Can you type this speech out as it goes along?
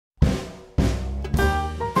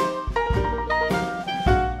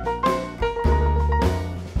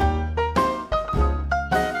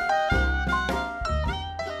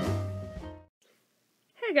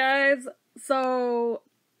So,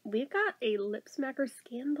 we've got a Lip Smacker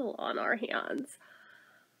scandal on our hands.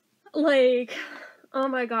 Like, oh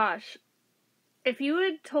my gosh. If you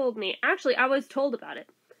had told me, actually, I was told about it,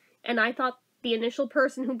 and I thought the initial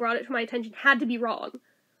person who brought it to my attention had to be wrong.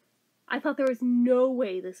 I thought there was no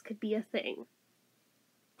way this could be a thing.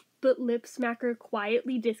 But Lip Smacker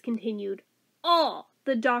quietly discontinued all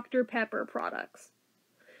the Dr. Pepper products.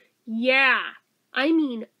 Yeah, I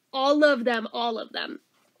mean all of them, all of them.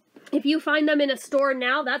 If you find them in a store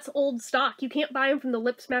now, that's old stock. You can't buy them from the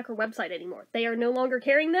Lip Smacker website anymore. They are no longer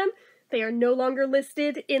carrying them. They are no longer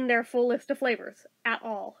listed in their full list of flavors at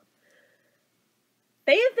all.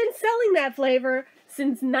 They have been selling that flavor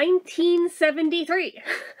since 1973.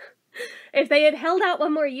 If they had held out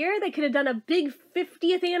one more year, they could have done a big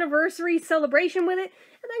 50th anniversary celebration with it,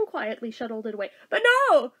 and then quietly shuttled it away. But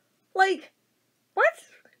no! Like, what?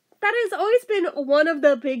 That has always been one of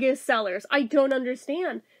the biggest sellers. I don't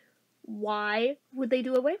understand. Why would they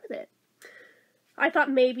do away with it? I thought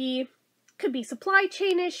maybe could be supply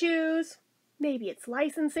chain issues, maybe it's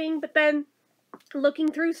licensing, but then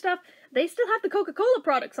looking through stuff, they still have the Coca-Cola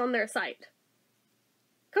products on their site.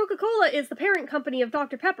 Coca-Cola is the parent company of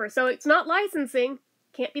Dr. Pepper, so it's not licensing.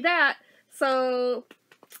 Can't be that. So,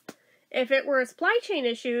 if it were supply chain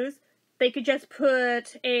issues, they could just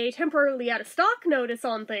put a temporarily out of stock notice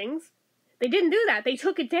on things. They didn't do that. They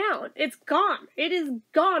took it down. It's gone. It is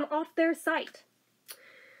gone off their site.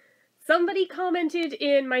 Somebody commented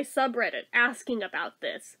in my subreddit asking about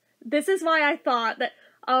this. This is why I thought that,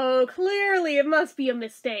 oh, clearly it must be a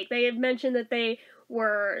mistake. They had mentioned that they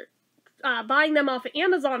were buying them off of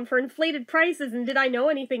Amazon for inflated prices, and did I know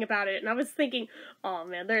anything about it? And I was thinking, oh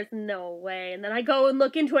man, there's no way. And then I go and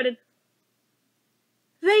look into it, and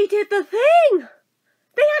they did the thing!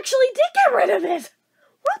 They actually did get rid of it!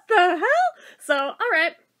 What the hell? So,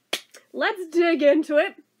 alright, let's dig into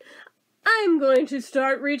it. I'm going to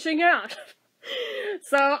start reaching out.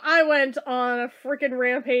 So, I went on a frickin'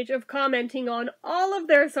 rampage of commenting on all of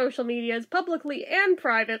their social medias, publicly and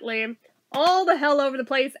privately, all the hell over the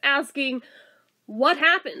place, asking, what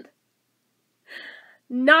happened?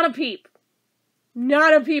 Not a peep.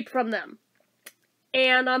 Not a peep from them.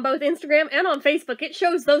 And on both Instagram and on Facebook, it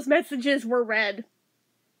shows those messages were read.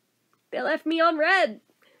 They left me on red.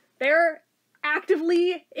 They're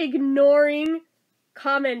actively ignoring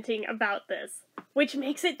commenting about this, which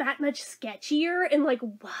makes it that much sketchier and like,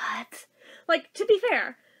 what? Like, to be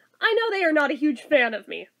fair, I know they are not a huge fan of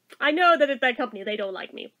me. I know that at that company they don't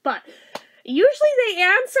like me, but usually they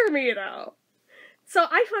answer me, though. So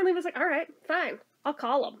I finally was like, alright, fine, I'll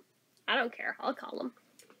call them. I don't care, I'll call them.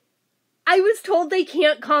 I was told they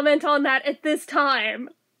can't comment on that at this time.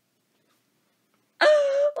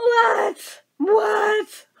 What?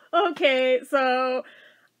 What? Okay, so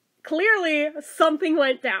clearly something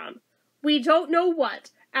went down. We don't know what,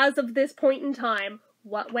 as of this point in time,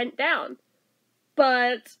 what went down.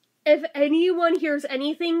 But if anyone hears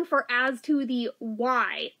anything as to the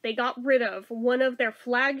why they got rid of one of their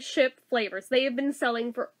flagship flavors they have been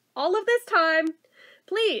selling for all of this time,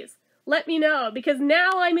 please let me know, because now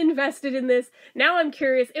I'm invested in this. Now I'm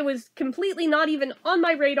curious. It was completely not even on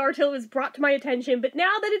my radar till it was brought to my attention, but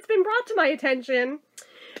now that it's been brought to my attention,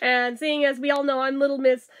 and seeing as we all know I'm Little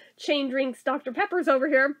Miss Chain Drinks Dr. Peppers over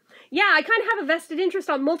here, yeah, I kind of have a vested interest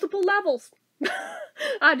on multiple levels.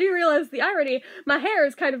 I do realize the irony. My hair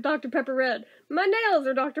is kind of Dr. Pepper red. My nails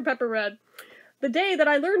are Dr. Pepper red. The day that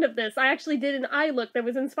I learned of this, I actually did an eye look that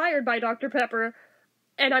was inspired by Dr. Pepper,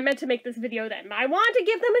 and I meant to make this video then. I wanted to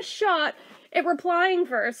give them a shot at replying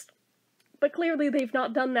first, but clearly they've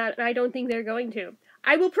not done that, and I don't think they're going to.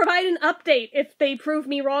 I will provide an update if they prove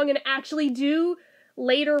me wrong and actually do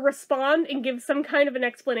later respond and give some kind of an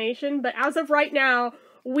explanation, but as of right now,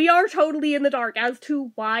 we are totally in the dark as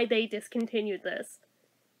to why they discontinued this.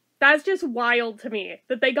 That's just wild to me,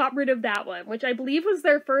 that they got rid of that one, which I believe was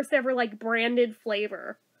their first ever, like, branded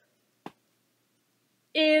flavor.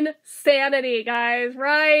 Insanity, guys,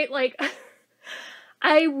 right? Like,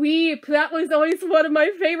 I weep. That was always one of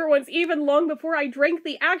my favorite ones. Even long before I drank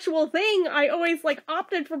the actual thing, I always, like,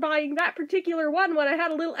 opted for buying that particular one when I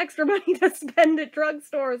had a little extra money to spend at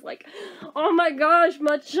drugstores. Like, oh my gosh,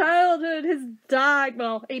 my childhood has died.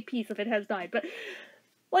 Well, a piece of it has died, but,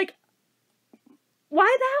 like,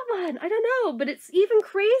 why that one? I don't know, but it's even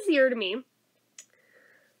crazier to me.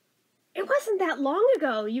 It wasn't that long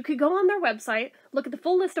ago. You could go on their website, look at the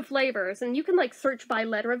full list of flavors, and you can, like, search by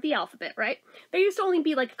letter of the alphabet, right? There used to only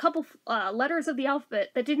be, like, a couple letters of the alphabet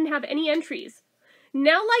that didn't have any entries.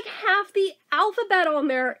 Now like half the alphabet on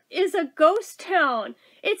there is a ghost town.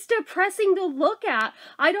 It's depressing to look at.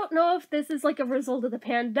 I don't know if this is like a result of the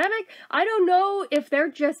pandemic. I don't know if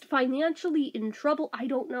they're just financially in trouble. I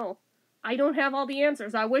don't know. I don't have all the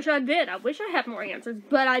answers. I wish I did. I wish I had more answers,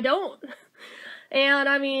 but I don't. And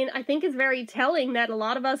I mean, I think it's very telling that a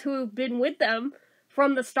lot of us who have been with them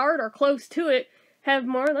from the start or close to it have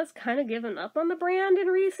more or less kind of given up on the brand in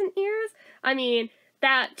recent years. I mean,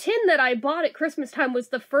 that tin that I bought at Christmas time was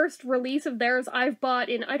the first release of theirs I've bought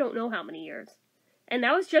in I don't know how many years. And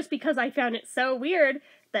that was just because I found it so weird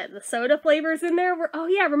that the soda flavors in there were, oh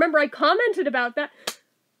yeah, remember I commented about that.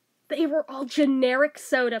 They were all generic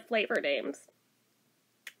soda flavor names.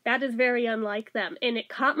 That is very unlike them, and it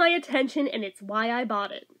caught my attention, and it's why I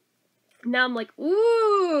bought it. Now I'm like,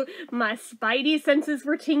 ooh, my spidey senses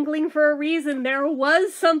were tingling for a reason. There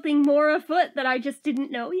was something more afoot that I just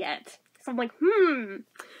didn't know yet. So I'm like,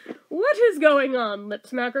 what is going on, Lip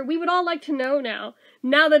Smacker? We would all like to know now.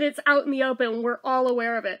 Now that it's out in the open, we're all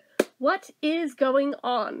aware of it. What is going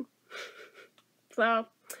on? So,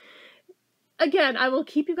 again, I will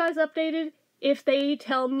keep you guys updated if they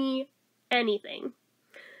tell me anything.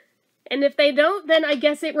 And if they don't, then I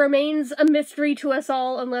guess it remains a mystery to us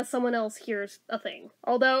all unless someone else hears a thing.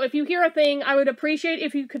 Although, if you hear a thing, I would appreciate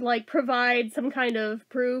if you could, like, provide some kind of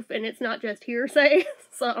proof and it's not just hearsay.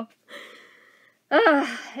 So,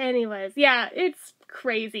 anyways, yeah, it's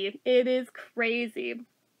crazy. It is crazy.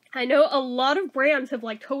 I know a lot of brands have,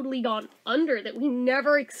 like, totally gone under that we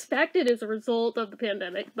never expected as a result of the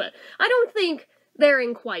pandemic, but I don't think they're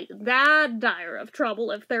in quite that dire of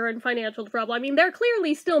trouble if they're in financial trouble. I mean, they're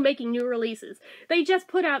clearly still making new releases. They just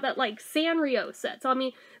put out that, like, Sanrio set. So, I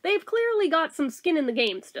mean, they've clearly got some skin in the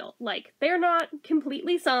game still. Like, they're not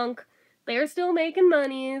completely sunk. They're still making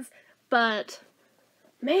monies. But,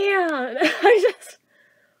 man,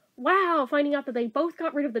 wow, finding out that they both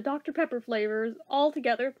got rid of the Dr. Pepper flavors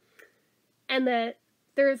altogether. And that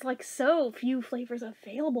there's, like, so few flavors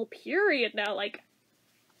available, period, now. Like,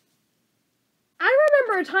 I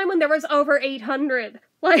remember a time when there was over 800.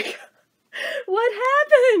 Like, what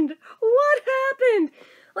happened? What happened?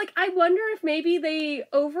 Like, I wonder if maybe they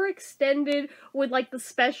overextended with, like, the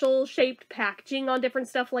special-shaped packaging on different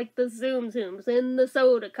stuff, like the Zoom Zooms, and the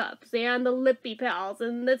soda cups, and the Lippy Pals,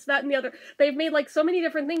 and this, that, and the other. They've made, like, so many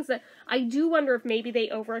different things that I do wonder if maybe they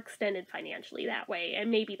overextended financially that way, and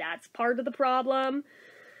maybe that's part of the problem.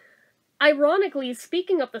 Ironically,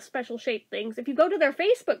 speaking of the special-shaped things, if you go to their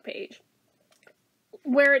Facebook page,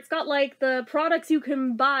 where it's got, like, the products you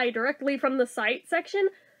can buy directly from the site section,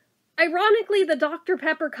 ironically, the Dr.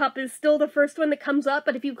 Pepper cup is still the first one that comes up,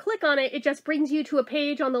 but if you click on it, it just brings you to a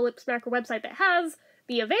page on the Lip Smacker website that has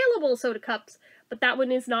the available soda cups, but that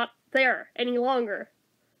one is not there any longer.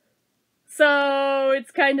 So, it's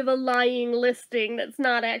kind of a lying listing that's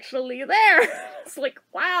not actually there. It's like,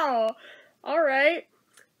 wow, alright.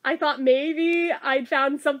 I thought maybe I'd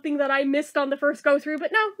found something that I missed on the first go-through,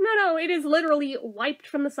 but no, it is literally wiped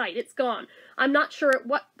from the site. It's gone. I'm not sure at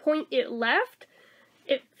what point it left.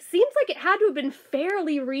 It seems like it had to have been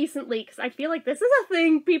fairly recently, because I feel like this is a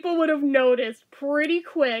thing people would have noticed pretty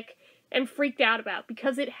quick and freaked out about,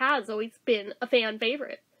 because it has always been a fan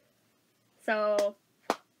favorite. So,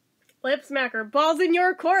 Lip Smacker, ball's in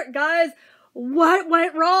your court, guys! What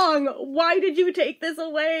went wrong? Why did you take this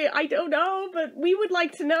away? I don't know, but we would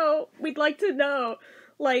like to know. We'd like to know.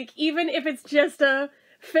 Like, even if it's just a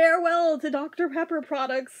farewell to Dr. Pepper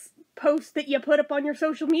products post that you put up on your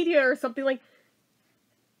social media or something, like,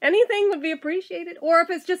 anything would be appreciated. Or if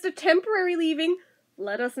it's just a temporary leaving,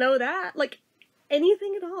 let us know that. Like,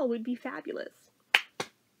 anything at all would be fabulous.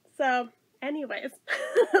 So, anyways,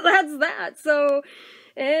 that's that. So,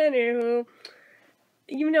 anywho,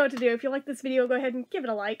 you know what to do. If you like this video, go ahead and give it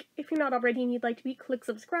a like. If you're not already and you'd like to be, click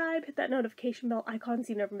subscribe, hit that notification bell icon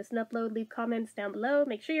so you never miss an upload, leave comments down below.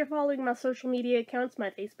 Make sure you're following my social media accounts, my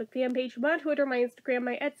Facebook fan page, my Twitter, my Instagram,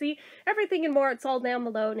 my Etsy, everything and more, it's all down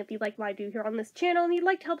below. And if you like what I do here on this channel and you'd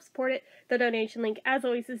like to help support it, the donation link, as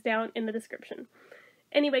always, is down in the description.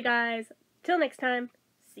 Anyway, guys, till next time,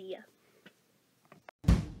 see ya.